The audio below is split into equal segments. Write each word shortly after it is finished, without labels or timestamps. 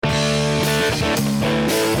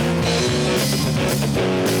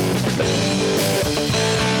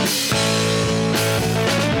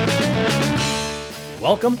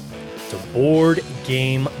welcome to Board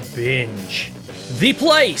Game Binge, the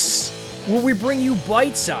place where we bring you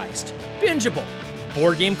bite-sized, bingeable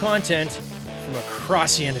board game content from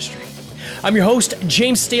across the industry. I'm your host,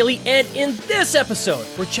 James Staley, and in this episode,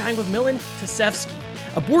 we're chatting with Milan Tasevski,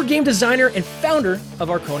 a board game designer and founder of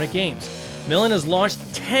Arcona Games. Milan has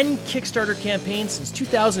launched 10 Kickstarter campaigns since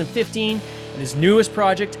 2015, and his newest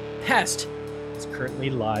project, Pest, is currently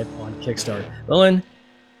live on Kickstarter. Milan,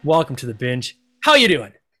 welcome to the binge. How are you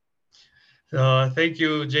doing? Thank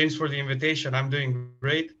you, James, for the invitation. I'm doing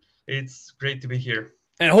great. It's great to be here.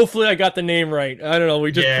 And hopefully I got the name right. I don't know.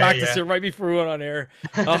 We just practiced it right before we went on air.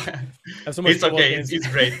 So it's okay. It's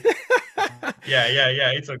great. Yeah.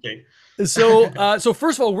 It's okay. So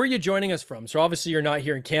first of all, where are you joining us from? So obviously you're not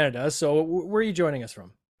here in Canada. So where are you joining us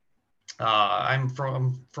from? I'm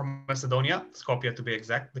from Macedonia, Skopje to be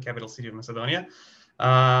exact, the capital city of Macedonia.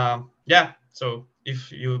 So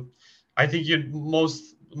I think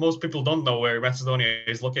most people don't know where Macedonia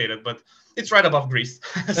is located, but it's right above Greece.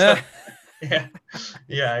 So,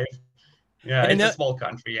 it's a small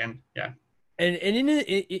country, and yeah. And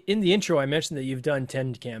in the intro, I mentioned that you've done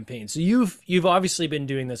 10 campaigns. So you've obviously been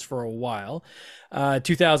doing this for a while,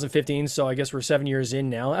 2015. So I guess we're 7 years in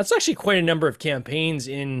now. That's actually quite a number of campaigns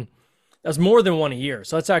that's more than one a year.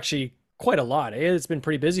 So that's actually quite a lot. It's been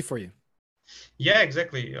pretty busy for you. Yeah,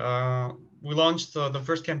 exactly. We launched the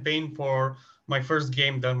first campaign for my first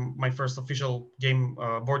game, my first official game,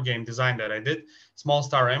 board game design that I did, Small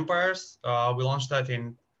Star Empires. We launched that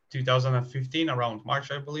in 2015, around March,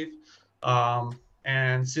 I believe.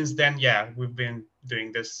 And since then, we've been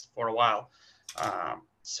doing this for a while. A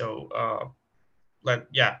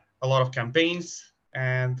lot of campaigns,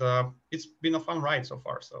 and it's been a fun ride so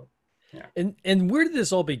far. So, yeah. And where did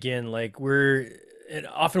this all begin? And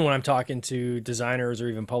often when I'm talking to designers or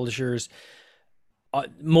even publishers,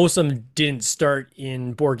 most of them didn't start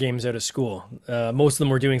in board games out of school. Most of them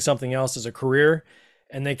were doing something else as a career,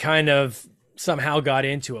 and they kind of somehow got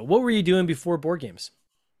into it. What were you doing before board games?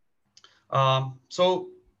 So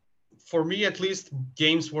for me, at least,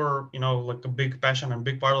 games were, like a big passion and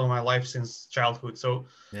big part of my life since childhood. So,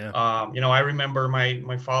 I remember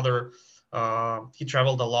my father, he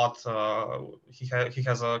traveled a lot. He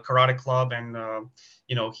has a karate club, and,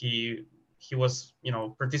 he was,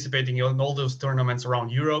 participating in all those tournaments around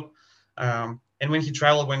Europe. And when he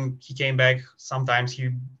traveled, when he came back, sometimes he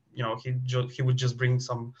would just bring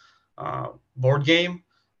some board game,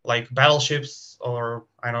 like Battleships or,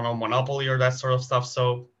 I don't know, Monopoly or that sort of stuff.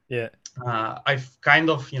 So I've kind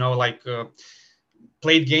of,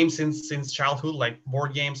 played games since childhood, like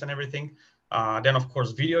board games and everything. Then, of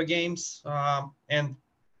course, video games. And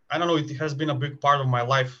I don't know, it has been a big part of my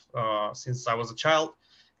life since I was a child.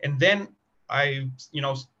 And then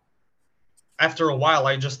after a while,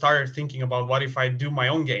 I just started thinking about what if I do my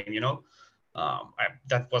own game,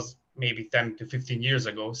 that was maybe 10 to 15 years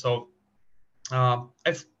ago. So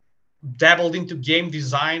I've dabbled into game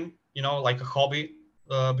design, like a hobby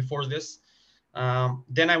before this.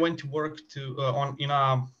 Then I went to work in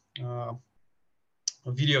a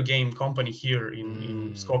video game company here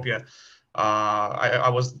in Skopje. I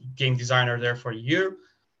was game designer there for a year,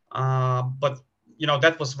 but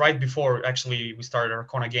that was right before actually we started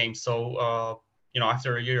Arcona Games. So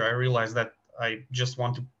after a year, I realized that I just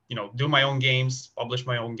want to do my own games, publish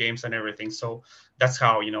my own games and everything. So that's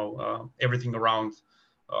how everything around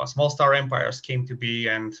Small Star Empires came to be,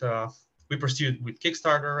 and we pursued with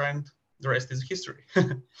Kickstarter, and the rest is history.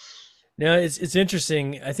 Now, it's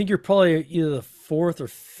interesting. I think you're probably either the fourth or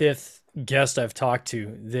fifth guest I've talked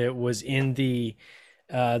to that was in the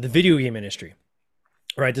video game industry,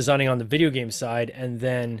 right? Designing on the video game side, and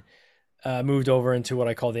then moved over into what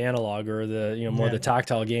I call the analog, or the more the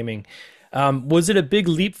tactile gaming. Was it a big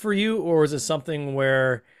leap for you, or was it something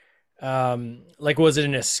where was it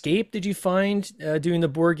an escape, did you find, doing the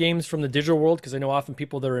board games from the digital world? Because I know often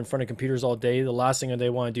people that are in front of computers all day, the last thing they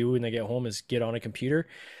want to do when they get home is get on a computer.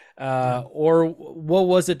 Or what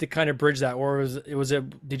was it to kind of bridge that? Or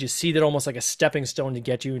did you see that almost like a stepping stone to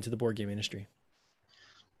get you into the board game industry?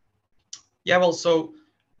 Yeah, well, so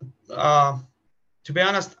to be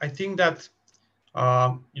honest, I think that,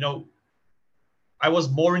 I was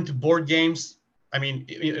more into board games. I mean,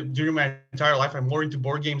 during my entire life, I'm more into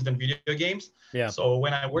board games than video games. Yeah. So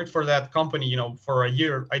when I worked for that company, for a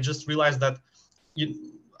year, I just realized that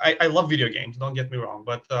I love video games. Don't get me wrong,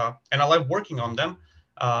 but and I love working on them.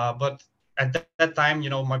 But at that time,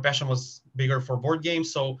 my passion was bigger for board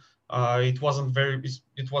games. So it wasn't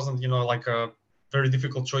like a very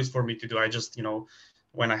difficult choice for me to do. I just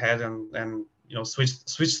went ahead and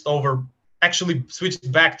switched over actually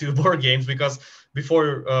switched back to board games because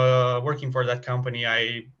before working for that company,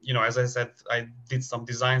 I, as I said, I did some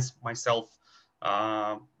designs myself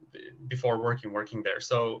uh, before working there.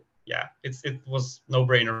 So yeah, it was no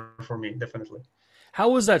brainer for me, definitely. How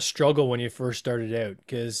was that struggle when you first started out?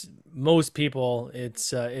 Because most people,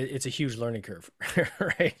 it's a huge learning curve,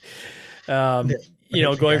 right? Going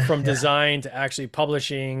Yeah, from yeah, design to actually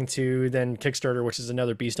publishing to then Kickstarter, which is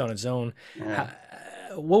another beast on its own. yeah. How,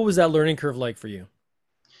 what was that learning curve like for you?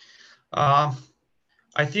 Um,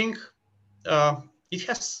 I think it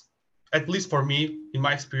has, at least for me, in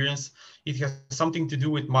my experience, it has something to do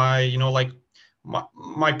with my, like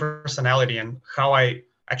my personality and how I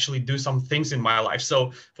actually do some things in my life.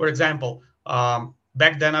 So, for example,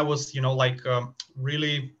 back then I was, like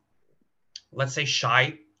really, let's say,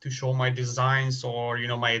 shy to show my designs or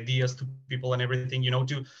my ideas to people and everything.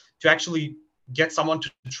 To actually get someone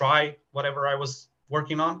to try whatever I was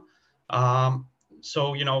working on.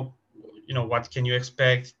 So what can you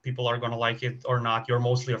expect? People are gonna like it or not. You're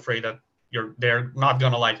mostly afraid that they're not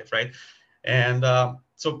gonna like it, right? And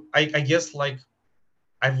so I guess like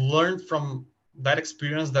I've learned from that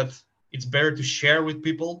experience that it's better to share with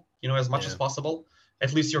people, as much as Yeah. possible,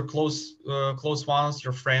 at least your close ones,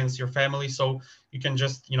 your friends, your family. So you can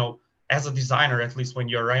just, as a designer, at least when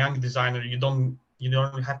you're a young designer, you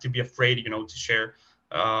don't have to be afraid, to share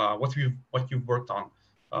what you've worked on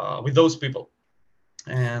with those people,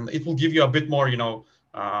 and it will give you a bit more,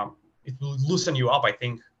 uh, it will loosen you up, I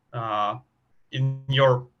think, in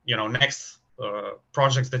your, next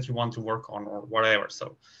projects that you want to work on or whatever.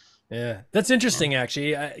 So Yeah, that's yeah. interesting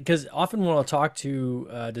actually, because often when I'll talk to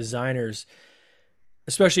designers,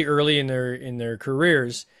 especially early in their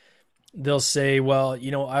careers, they'll say, "Well,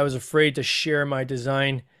 I was afraid to share my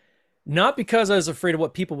design, not because I was afraid of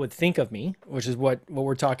what people would think of me, which is what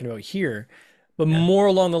we're talking about here, but Yeah, more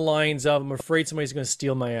along the lines of I'm afraid somebody's going to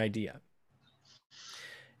steal my idea."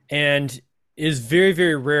 And it is very,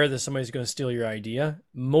 very rare that somebody's going to steal your idea.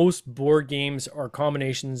 Most board games are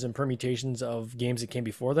combinations and permutations of games that came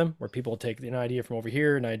before them, where people take an idea from over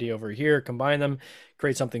here, an idea over here, combine them,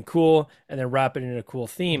 create something cool, and then wrap it in a cool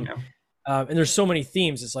theme. yeah, And there's so many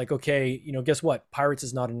themes. It's like, okay, guess what? Pirates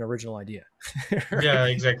is not an original idea, right? yeah,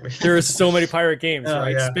 exactly. There are so many pirate games,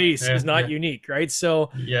 right? Yeah, Space yeah, is not yeah, unique, right?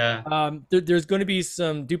 So yeah, there's going to be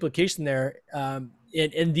some duplication there.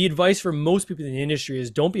 And the advice for most people in the industry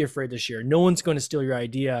is don't be afraid to share. No one's going to steal your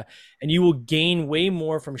idea, and you will gain way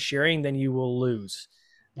more from sharing than you will lose.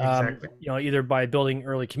 exactly. Either by building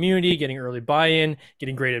early community, getting early buy-in,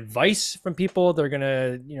 getting great advice from people. They're going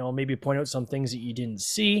to, maybe point out some things that you didn't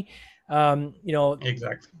see. Um, you know,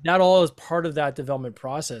 Exactly. that all is part of that development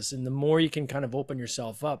process. And the more you can kind of open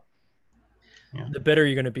yourself up, Yeah. the better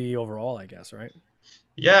you're going to be overall, I guess, right?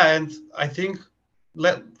 Yeah, and I think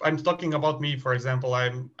I'm talking about me, for example. I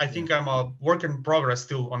Yeah. think I'm a work in progress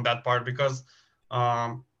still on that part because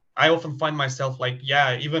I often find myself like,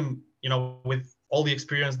 yeah, even with all the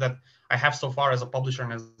experience that I have so far as a publisher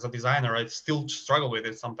and as a designer, I still struggle with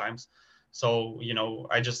it sometimes. So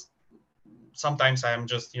I just sometimes I'm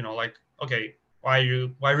just like, okay, why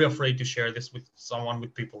are you afraid to share this with someone,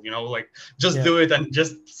 with people? Like, just Yeah. do it and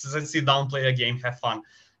just sit down, play a game, have fun,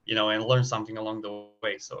 and learn something along the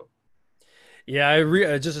way. So Yeah,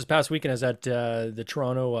 just this past weekend I was at the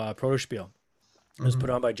Toronto Proto Spiel. It was put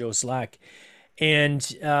mhm. on by Joe Slack, and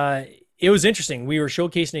it was interesting. We were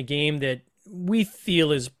showcasing a game that we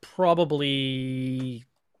feel is probably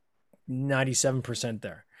 97%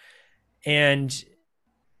 there, and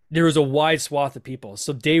there was a wide swath of people.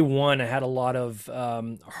 So day one, I had a lot of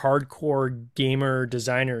hardcore gamer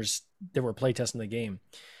designers that were playtesting the game,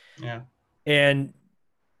 Yeah. and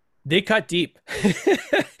they cut deep.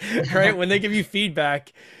 Right, when they give you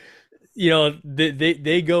feedback,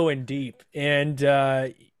 they go in deep, and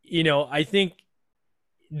I think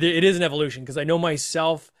it is an evolution, because I know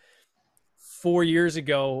myself 4 years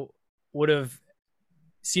ago would have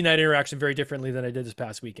seen that interaction very differently than I did this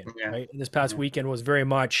past weekend. Yeah. Right, and this past Yeah. weekend was very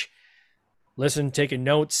much listen, taking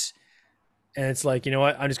notes, and it's like, you know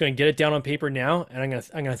what, I'm just going to get it down on paper now, and I'm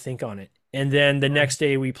gonna think on it. And then the Yeah. next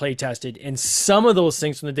day we play tested, and some of those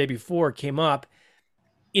things from the day before came up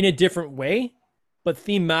in a different way, but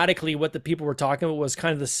thematically what the people were talking about was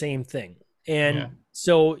kind of the same thing. Yeah. And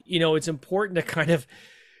so, it's important to kind of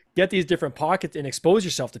get these different pockets and expose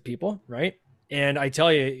yourself to people, right? And I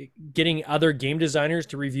tell you, getting other game designers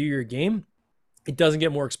to review your game, it doesn't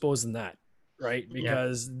get more exposed than that, right? Yeah.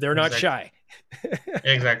 Because they're not Exactly. shy.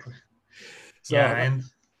 Exactly. Yeah. So And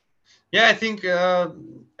yeah, I think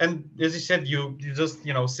and as you said, you just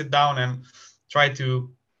sit down and try to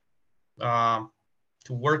uh,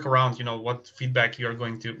 work around, what feedback you're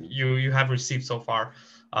going to you have received so far.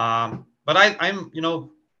 But I'm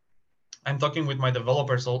talking with my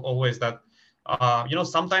developers always that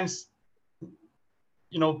sometimes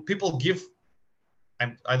people give.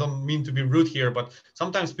 I don't mean to be rude here, but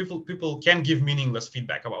sometimes people can give meaningless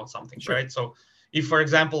feedback about something, Sure. right? So if, for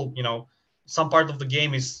example, some part of the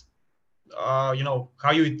game is how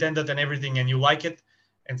you intended and everything, and you like it,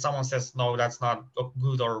 and someone says no, that's not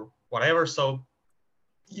good or whatever, so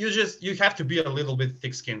you have to be a little bit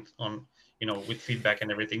thick-skinned on with feedback and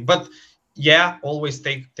everything. But yeah, always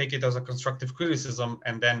take it as a constructive criticism,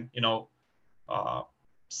 and then uh,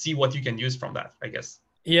 see what you can use from that, I guess.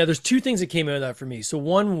 Yeah, there's two things that came out of that for me. So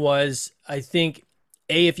one was, I think,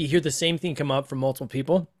 if you hear the same thing come up from multiple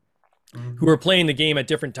people who are playing the game at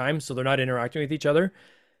different times, so they're not interacting with each other,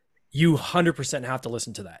 you 100% have to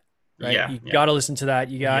listen to that, right? Yeah, You got to listen to that.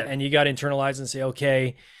 You got to internalize and say,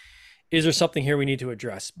 okay, is there something here we need to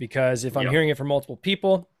address? Because if I'm hearing it from multiple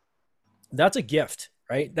people, that's a gift,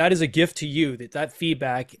 right? That is a gift to you, that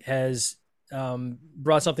feedback has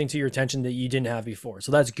brought something to your attention that you didn't have before.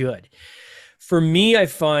 So that's good. For me, I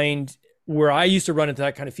find where I used to run into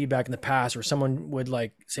that kind of feedback in the past, where someone would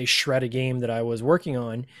say shred a game that I was working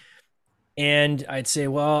on, and I'd say,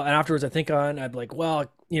 well, and afterwards I'd be like,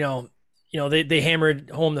 well, they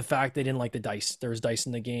hammered home the fact they didn't like the dice. There was dice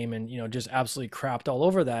in the game, and just absolutely crapped all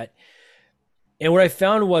over that. And what I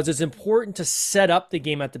found was it's important to set up the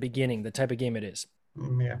game at the beginning, the type of game it is.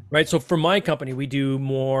 Yeah. Right. So for my company, we do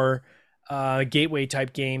more gateway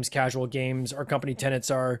type games, casual games. Our company tenets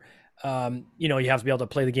are, you have to be able to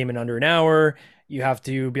play the game in under an hour. You have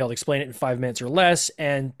to be able to explain it in 5 minutes or less.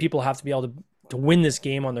 And people have to be able to win this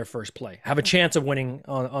game on their first play, have a chance of winning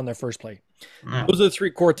on their first play. Yeah. Those are the 3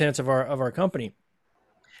 core tenets of our company.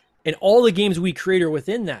 And all the games we create are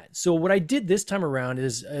within that. So what I did this time around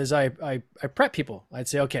is I prep people. I'd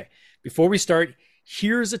say, okay, before we start,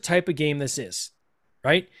 here's the type of game this is,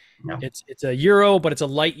 right? Yeah. It's a Euro, but it's a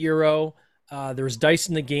light Euro. There's dice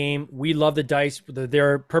in the game. We love the dice. They're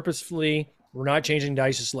there purposefully. We're not changing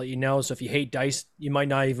dice, just to let you know. So if you hate dice, you might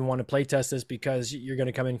not even want to play test this because you're going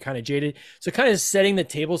to come in kind of jaded. So kind of setting the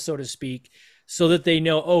table, so to speak, so that they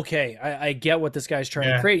know, okay, I get what this guy's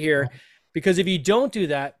trying to create here. Because if you don't do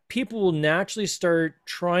that, people will naturally start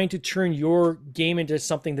trying to turn your game into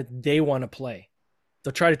something that they want to play.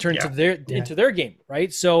 They'll try to turn into their game,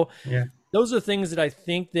 right? So those are things that I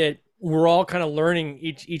think that we're all kind of learning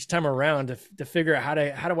each time around to figure out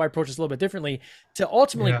how do I approach this a little bit differently to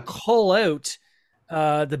ultimately call out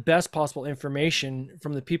the best possible information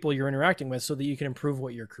from the people you're interacting with so that you can improve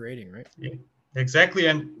what you're creating, right? Yeah, exactly.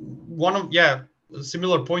 And a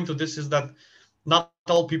similar point to this is that not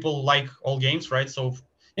all people like all games, right? So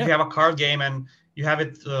if you have a card game and you have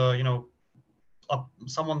it,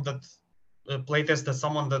 someone that playtest as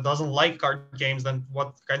someone that doesn't like card games, then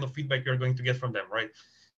what kind of feedback you're going to get from them, right?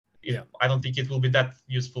 I don't think it will be that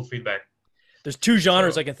useful feedback. There's 2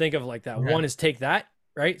 genres I can think of like that. Okay. One is take that,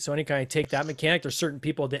 right? So any kind of take that mechanic. There's certain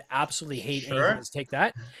people that absolutely hate anything that's take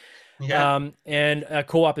that. And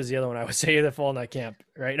co-op is the other one. I would say that fall in that camp,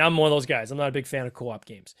 right? And I'm one of those guys. I'm not a big fan of co-op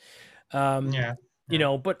games.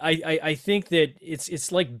 But I think that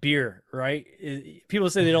it's like beer, right? People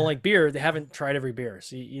say they don't like beer. They haven't tried every beer.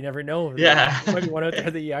 So you never know. There might be one out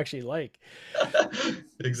there that you actually like.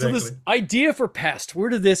 Exactly. So this idea for Pest, where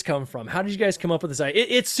did this come from? How did you guys come up with this idea?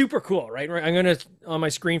 It's super cool, right? I'm going to, on my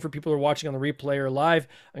screen for people who are watching on the replay or live,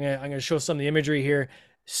 I'm going to show some of the imagery here.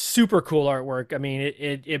 Super cool artwork. I mean,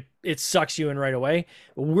 it sucks you in right away.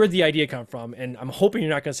 Where'd the idea come from? And I'm hoping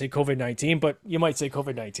you're not going to say COVID-19, but you might say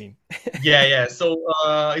COVID-19. Yeah. So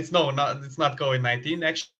it's not COVID-19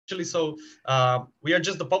 actually. So we are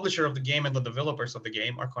just the publisher of the game and the developers of the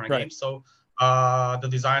game, Arcona Games. So the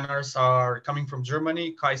designers are coming from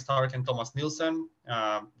Germany, Kai Stark and Thomas Nielsen.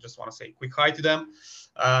 Just want to say a quick hi to them.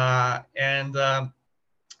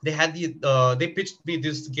 They had they pitched me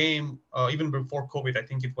this game even before COVID. I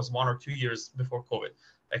think it was 1 or 2 years before COVID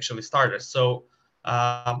actually started. So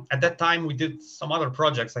at that time we did some other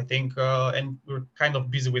projects, I think, and we were kind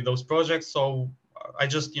of busy with those projects. So I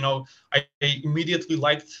just, I immediately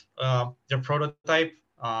liked their prototype.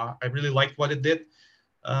 I really liked what it did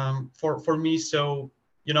for me. So,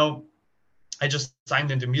 I just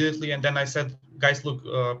signed it immediately. And then I said, guys, look,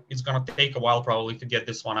 it's going to take a while probably to get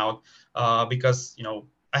this one out because,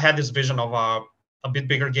 I had this vision of a bit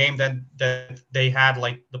bigger game than that they had,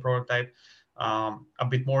 like the prototype, a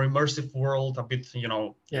bit more immersive world, a bit,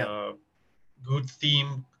 good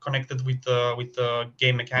theme connected with the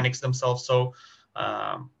game mechanics themselves. So,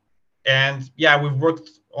 we've worked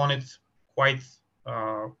on it quite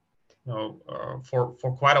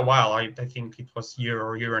for quite a while. I think it was year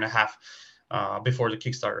or year and a half before the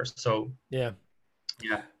Kickstarter. So Yeah.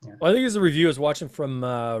 yeah, yeah, Well, I think as a review I was watching from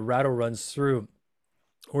Ratto Runs Through,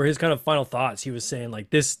 where his kind of final thoughts, he was saying like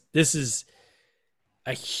this is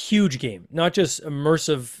a huge game, not just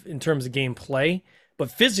immersive in terms of gameplay, but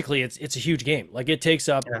physically it's a huge game. Like it takes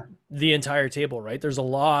up yeah, the entire table, right? There's a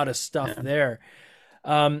lot of stuff yeah. there.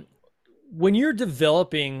 Um, when you're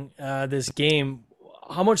developing this game,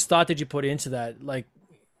 how much thought did you put into that? Like,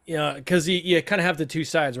 you know, because you kind of have the two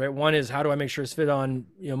sides, right? One is how do I make sure it's fit on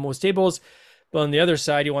most tables, but on the other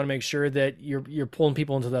side, you want to make sure that you're pulling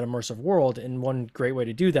people into that immersive world. And one great way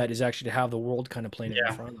to do that is actually to have the world kind of playing out in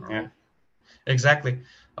Yeah, front of them, yeah, right? exactly.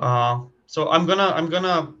 So I'm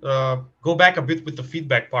gonna go back a bit with the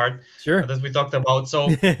feedback part Sure. that we talked about. So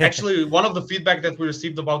actually, one of the feedback that we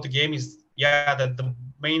received about the game is, yeah, that the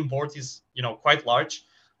main board is quite large,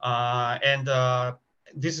 and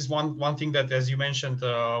this is one thing that, as you mentioned,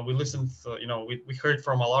 we listened, we heard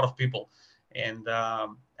from a lot of people, and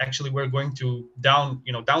actually we're going to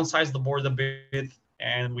downsize the board a bit,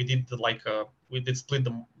 and we did split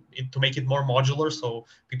it to make it more modular, so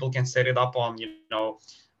people can set it up on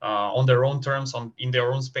their own terms, in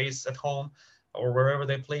their own space at home or wherever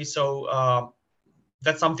they play. So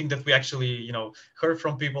that's something that we actually heard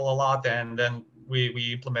from people a lot, and then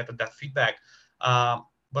we implemented that feedback.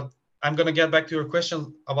 But I'm gonna get back to your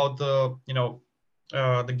question about the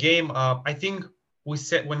game. I think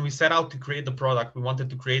when we set out to create the product, we wanted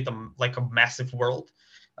to create a massive world.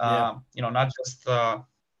 Yeah.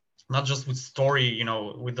 Not just with story,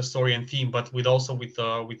 with the story and theme, but with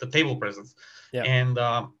the table presence. Yeah. And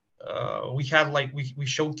we had we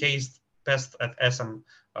showcased Pest at Essen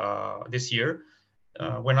this year.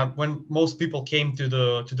 When most people came to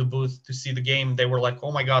the booth to see the game, they were like,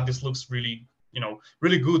 "Oh my God, this looks really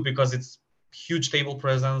good," because it's huge table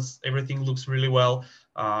presence. Everything looks really well.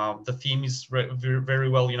 The theme is very, very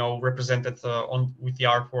well, represented on with the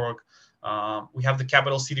artwork. We have the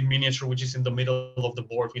capital city miniature, which is in the middle of the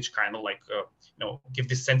board, which kind of give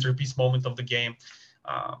this centerpiece moment of the game.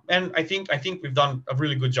 And I think we've done a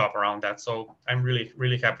really good job around that. So I'm really,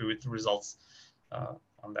 really happy with the results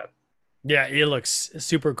on that. Yeah, it looks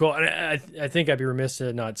super cool. And I think I'd be remiss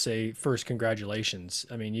to not say first, congratulations.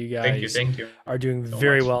 I mean, you guys Thank you are doing so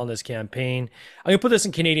very much. well in this campaign. I'm gonna put this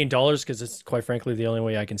in Canadian dollars because it's quite frankly the only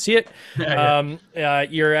way I can see it. Yeah,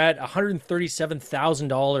 You're at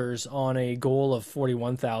 $137,000 on a goal of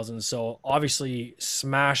 41,000. So obviously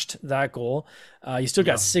smashed that goal. You still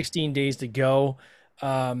got yeah, 16 days to go.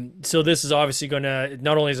 So this is obviously gonna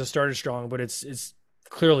not only is it started strong, but it's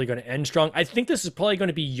clearly going to end strong. I think this is probably going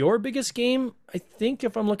to be your biggest game. I think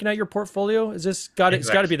if I'm looking at your portfolio, is this got it? It's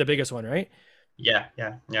got to be exactly. the biggest one, right? Yeah,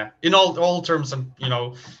 yeah, yeah. In all terms, and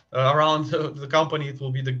around the company, it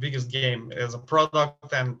will be the biggest game as a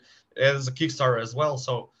product and as a Kickstarter as well.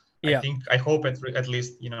 So Yeah. I hope at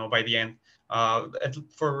least by the end.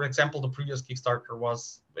 For example, the previous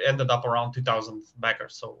Kickstarter ended up around 2,000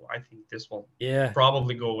 backers. So I think this will Yeah.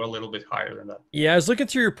 probably go a little bit higher than that. Yeah, I was looking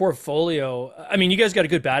through your portfolio. I mean, you guys got a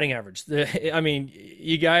good batting average. I mean,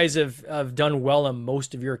 you guys have done well on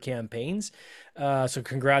most of your campaigns. So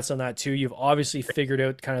congrats on that too. You've obviously figured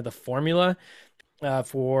out kind of the formula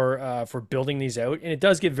for building these out, and it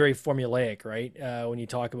does get very formulaic, right? When you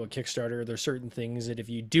talk about Kickstarter, there's certain things that if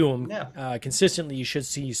you do them Yeah, consistently, you should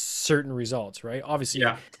see certain results, right? Obviously,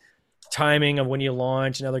 yeah, timing of when you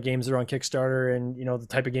launch and other games that are on Kickstarter, and the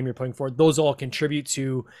type of game you're putting forward, those all contribute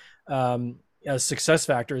to success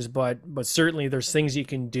factors. But certainly, there's things you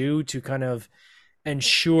can do to kind of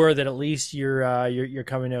ensure that at least you're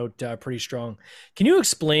coming out pretty strong. Can you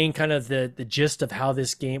explain kind of the gist of how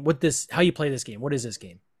you play this game? What is this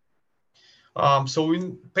game? So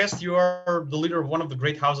in Pest, you are the leader of one of the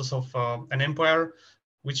great houses of an empire,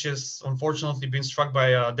 which has unfortunately been struck by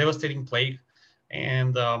a devastating plague.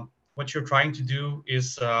 And what you're trying to do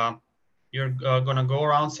is you're going to go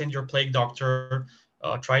around, send your plague doctor,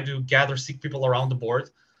 try to gather sick people around the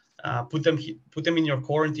board, put them in your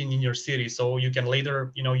quarantine in your city, so you can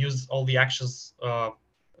later use all the actions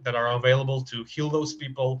that are available to heal those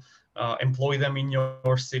people, employ them in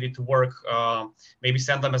your city to work, maybe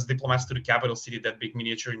send them as diplomats to the capital city, that big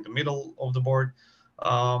miniature in the middle of the board.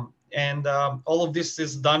 And all of this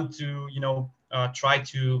is done to try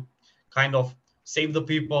to kind of save the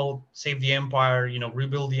people, save the empire,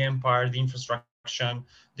 rebuild the empire, the infrastructure.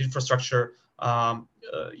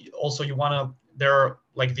 Also, you want to there are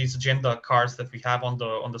like these agenda cards that we have on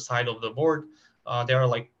the side of the board. There are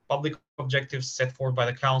like public objectives set forth by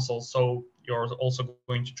the council, so you're also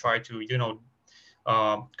going to try to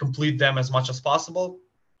complete them as much as possible.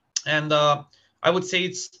 And I would say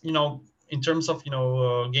it's, in terms of,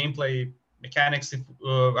 gameplay mechanics,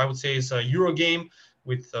 I would say it's a Euro game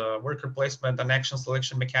with worker placement and action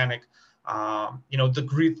selection mechanic. The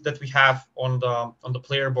grid that we have on the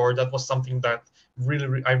player board, that was something that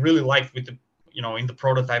I really liked with the, in the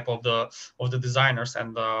prototype of the designers,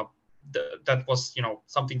 and that was,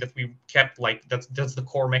 something that we kept, like that's the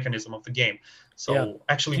core mechanism of the game. Yeah. So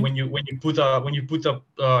actually, when you put a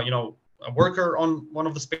worker on one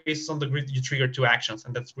of the spaces on the grid, you trigger two actions,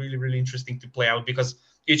 and that's really, really interesting to play out, because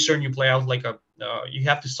each turn you play out like you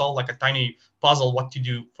have to solve like a tiny puzzle, what to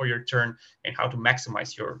do for your turn and how to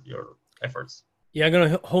maximize your efforts. Yeah, I'm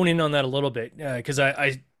going to hone in on that a little bit, because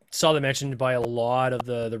I saw that mentioned by a lot of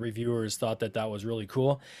the reviewers, thought that that was really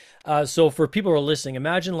cool. So for people who are listening,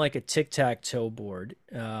 imagine like a tic-tac-toe board,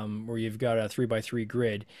 where you've got a 3x3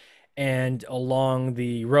 grid, and along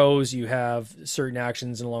the rows you have certain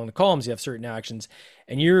actions, and along the columns you have certain actions,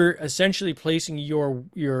 and you're essentially placing your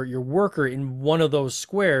worker in one of those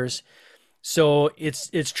squares. So it's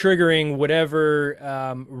triggering whatever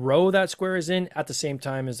row that square is in at the same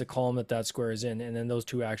time as the column that that square is in, and then those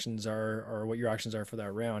two actions are what your actions are for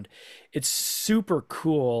that round. It's super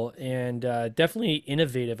cool, and definitely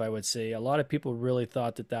innovative, I would say. A lot of people really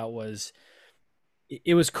thought that that was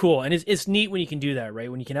it was cool, and it's neat when you can do that, right?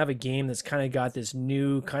 When you can have a game that's kind of got this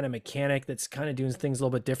new kind of mechanic that's kind of doing things a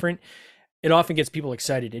little bit different. It often gets people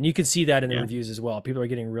excited, and you can see that in the Yeah. reviews as well. People are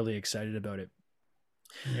getting really excited about it.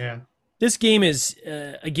 Yeah. This game is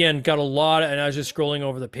again got a lot, and I was just scrolling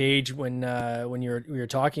over the page when we were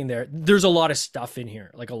talking there. There's a lot of stuff in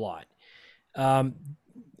here, like a lot. Um,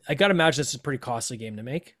 I gotta imagine this is a pretty costly game to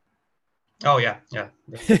make. Oh yeah, yeah,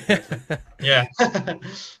 definitely. Yeah.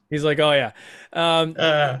 He's like, oh yeah,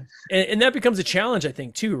 uh, and that becomes a challenge, I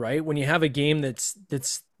think, too, right? When you have a game that's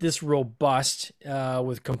this robust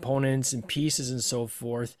with components and pieces and so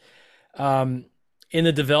forth. Um, in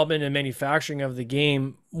the development and manufacturing of the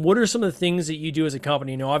game, what are some of the things that you do as a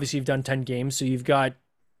company? Obviously you've done 10 games, so you've got,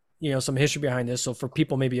 some history behind this. So for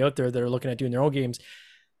people maybe out there that are looking at doing their own games,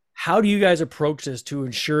 how do you guys approach this to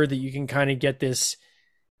ensure that you can kind of get this,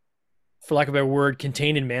 for lack of a better word,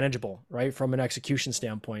 contained and manageable, right? From an execution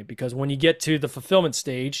standpoint, because when you get to the fulfillment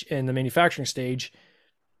stage and the manufacturing stage,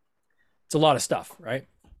 it's a lot of stuff, right?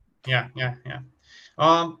 yeah, yeah, yeah.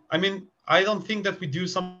 I mean, I don't think that we do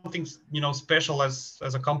something, special as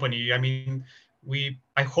a company. I mean,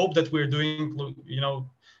 I hope that we're doing,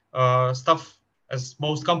 stuff as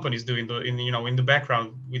most companies do in the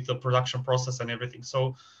background with the production process and everything.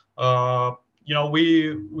 So,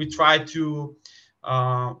 we try to,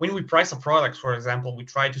 when we price a product, for example, we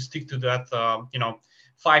try to stick to that,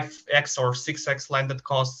 5x or 6x landed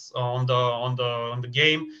costs on the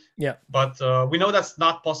game. Yeah. But we know that's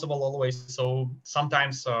not possible always. So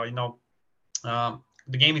sometimes,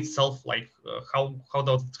 the game itself, like how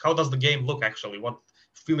does the game look actually? What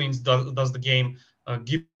feelings does the game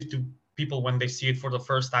give to people when they see it for the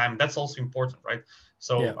first time? That's also important, right?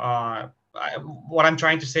 So Yeah. what I'm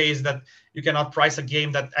trying to say is that you cannot price a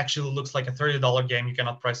game that actually looks like a $30 game. You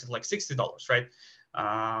cannot price it like $60, right?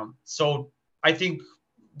 So I think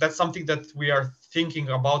that's something that we are thinking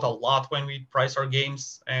about a lot when we price our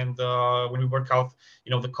games, and when we work out,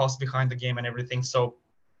 the cost behind the game and everything. So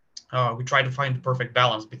we try to find the perfect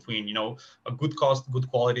balance between, a good cost, good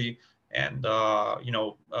quality, and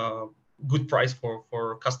good price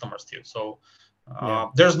for customers too. So Yeah.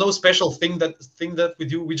 there's no special thing that we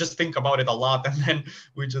do. We just think about it a lot, and then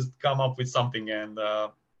we just come up with something, and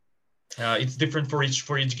it's different for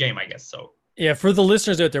each game, I guess. So Yeah. For the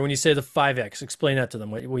listeners out there, when you say the 5x, explain that to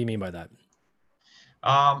them. What do you mean by that?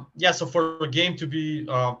 yeah, so for a game to be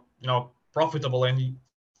profitable, and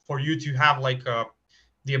for you to have like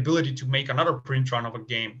the ability to make another print run of a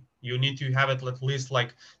game, you need to have it at least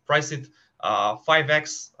like price it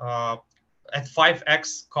 5x at 5x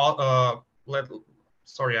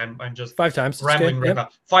sorry, I'm just 5 times. rambling Okay. right Yep. now.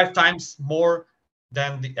 5 times more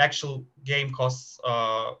than the actual game costs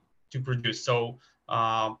to produce. So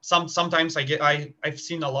sometimes I've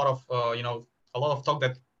seen a lot of a lot of talk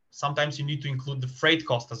that sometimes you need to include the freight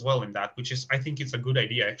cost as well in that, which is, I think it's a good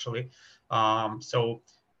idea actually. So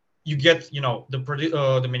you get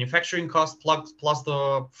the manufacturing cost plus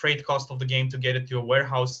the freight cost of the game to get it to a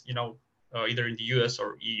warehouse, either in the US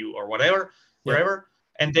or EU or whatever, Yep. wherever,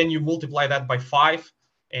 and then you multiply that by 5,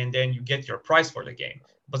 and then you get your price for the game.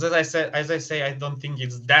 But as I say, I don't think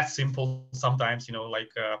it's that simple. Sometimes,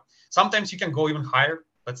 like sometimes you can go even higher.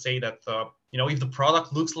 Let's say that if the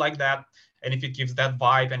product looks like that, and if it gives that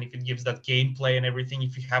vibe, and if it gives that gameplay and everything,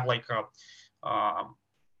 if you have like a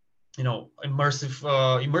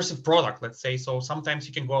immersive product, let's say. So sometimes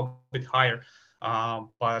you can go a bit higher,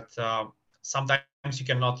 but sometimes you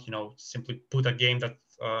cannot, simply put a game that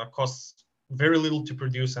costs very little to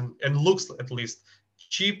produce and looks at least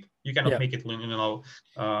cheap. You cannot Yeah. make it,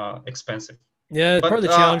 expensive. Yeah, part of But the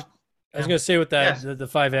challenge. I was yeah, going to say with that, yes, the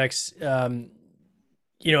 5X,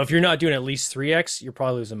 if you're not doing at least 3X, you're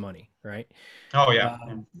probably losing money, right? oh yeah,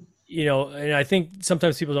 yeah, Um, and I think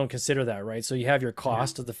sometimes people don't consider that, right? So you have your yeah,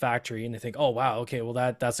 cost of the factory and they think, oh, wow, okay, well,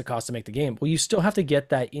 that's the cost to make the game. Well, you still have to get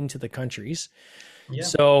that into the countries. yeah,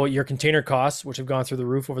 So your container costs, which have gone through the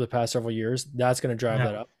roof over the past several years, that's going to drive yeah,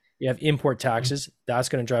 that up. You have import taxes, that's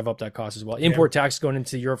going to drive up that cost as well. yeah, Import tax going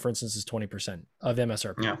into Europe, for instance, is 20% of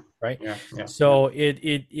MSRP, yeah, right? yeah, yeah, yeah, So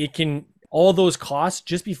it can, all those costs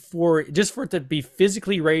just for it to be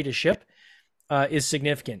physically ready to ship is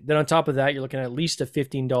significant. Then on top of that, you're looking at least a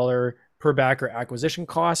 $15 per backer acquisition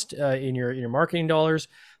cost in your marketing dollars,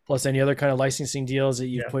 plus any other kind of licensing deals that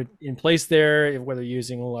you've yeah, put in place there, whether you're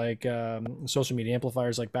using like social media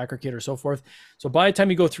amplifiers like BackerKit or so forth. So by the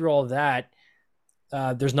time you go through all of that,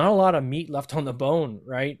 there's not a lot of meat left on the bone,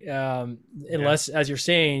 right? yeah, Unless, as you're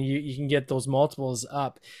saying, you can get those multiples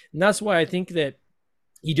up. And that's why I think that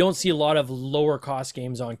you don't see a lot of lower cost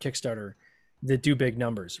games on Kickstarter that do big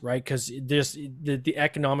numbers, right? Because the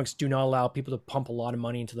economics do not allow people to pump a lot of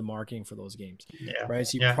money into the marketing for those games, yeah, right?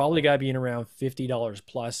 So you yeah, probably got to be in around $50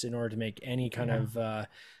 plus in order to make any kind yeah.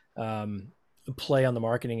 of play on the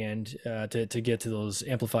marketing end to get to those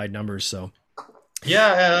amplified numbers. So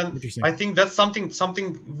Yeah, and interesting. I think that's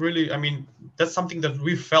something really. I mean, that's something that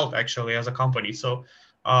we felt actually as a company. So,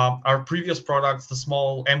 our previous products, the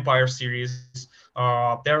small Empire series,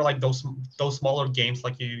 they're like those smaller games,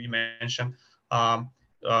 like you mentioned. Um,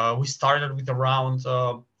 we started with around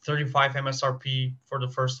 35 MSRP for the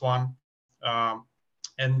first one,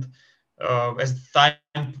 and as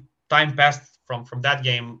time passed from that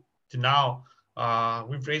game to now,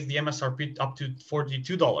 we've raised the MSRP up to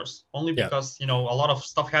 $42, only Yeah, because a lot of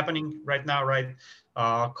stuff happening right now, right?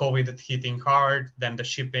 COVID hitting hard, then the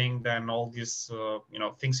shipping, then all these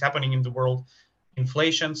things happening in the world,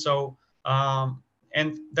 inflation. So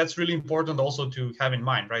and that's really important also to have in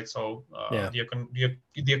mind, right? So yeah,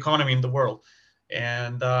 the economy in the world,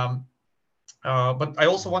 and but I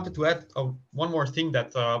also wanted to add one more thing that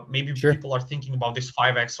maybe sure, people are thinking about this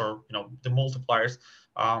 5x or the multipliers,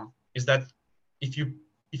 is that if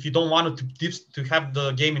you don't want to have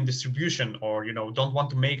the game in distribution, or don't want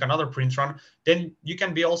to make another print run, then you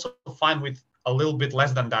can be also fine with a little bit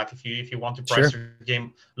less than that if you want to price sure. your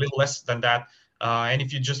game a little less than that. And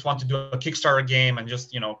if you just want to do a Kickstarter game and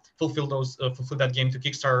just fulfill that game to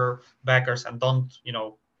Kickstarter backers and don't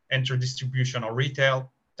enter distribution or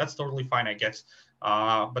retail, that's totally fine, I guess.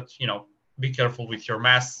 But be careful with your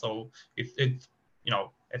math. So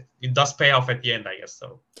it does pay off at the end, I guess.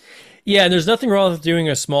 So Yeah, and there's nothing wrong with doing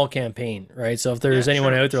a small campaign, right? So if there's yeah,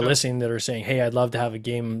 anyone sure, out there sure, listening that are saying, "Hey, I'd love to have a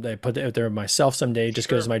game that I put out there myself someday," just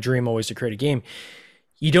because sure. my dream always to create a game.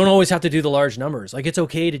 You don't always have to do the large numbers. Like it's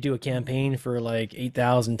okay to do a campaign for like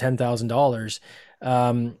 $8,000, $10,000.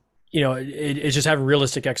 It's just having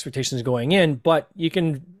realistic expectations going in, but you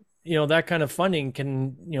can, that kind of funding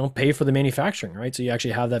can, pay for the manufacturing, right? So you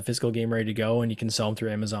actually have that physical game ready to go and you can sell them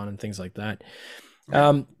through Amazon and things like that. Yeah.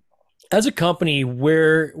 Um, as a company,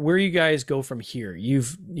 where you guys go from here?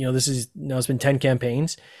 This is it's been 10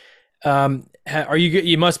 campaigns. Are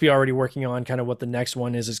you must be already working on kind of what the next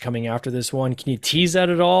one is coming after this one. Can you tease that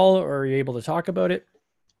at all, or are you able to talk about it?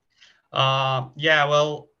 Yeah,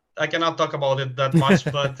 well, I cannot talk about it that much,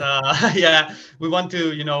 but yeah, we want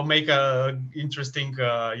to, make a interesting,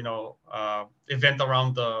 event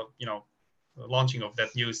around the, launching of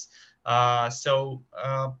that news. So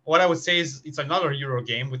what I would say is it's another Euro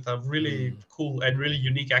game with a really cool and really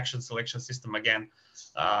unique action selection system again.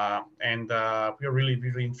 And we're really,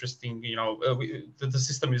 really interesting. The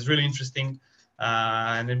system is really interesting,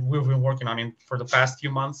 and we've been working on it for the past few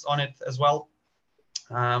months on it as well.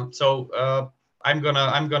 So I'm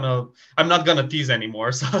not gonna tease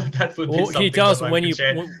anymore. So that would be Well, can you something tell us that I could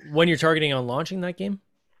share. when you're targeting on launching that game?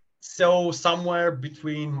 So somewhere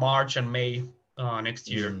between March and May next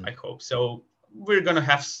year, I hope. So we're gonna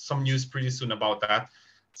have some news pretty soon about that.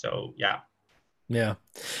 So yeah. Yeah.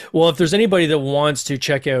 Well, if there's anybody that wants to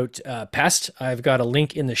check out Pest, I've got a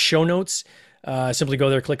link in the show notes. Simply go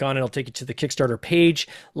there, click on it. It'll take you to the Kickstarter page.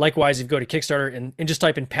 Likewise, if you go to Kickstarter and just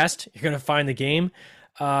type in Pest, you're going to find the game.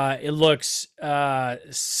 It looks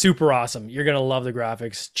super awesome. You're going to love the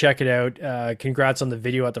graphics. Check it out. Congrats on the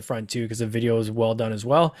video at the front too, because the video is well done as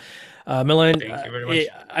well. Milan, Thank you very much.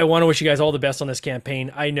 I want to wish you guys all the best on this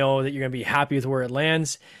campaign. I know that you're going to be happy with where it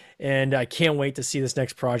lands, and I can't wait to see this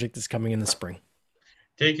next project that's coming in the spring.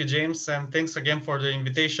 Thank you, James, and thanks again for the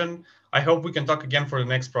invitation. I hope we can talk again for the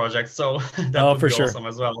next project. So that Oh, would for be sure. awesome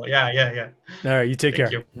as well. Yeah. All right, you take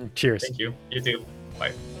Thank care. you. Cheers. Thank you. You too.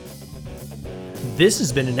 Bye. This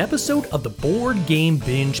has been an episode of the Board Game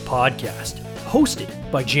Binge podcast, hosted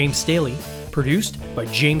by James Staley, produced by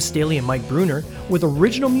James Staley and Mike Bruner, with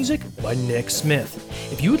original music by Nick Smith.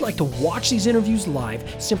 If you would like to watch these interviews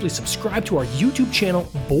live, simply subscribe to our YouTube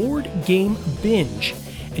channel, Board Game Binge,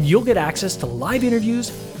 and you'll get access to live interviews,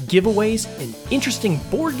 giveaways, and interesting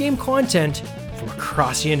board game content from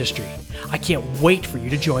across the industry. I can't wait for you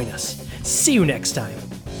to join us. See you next time.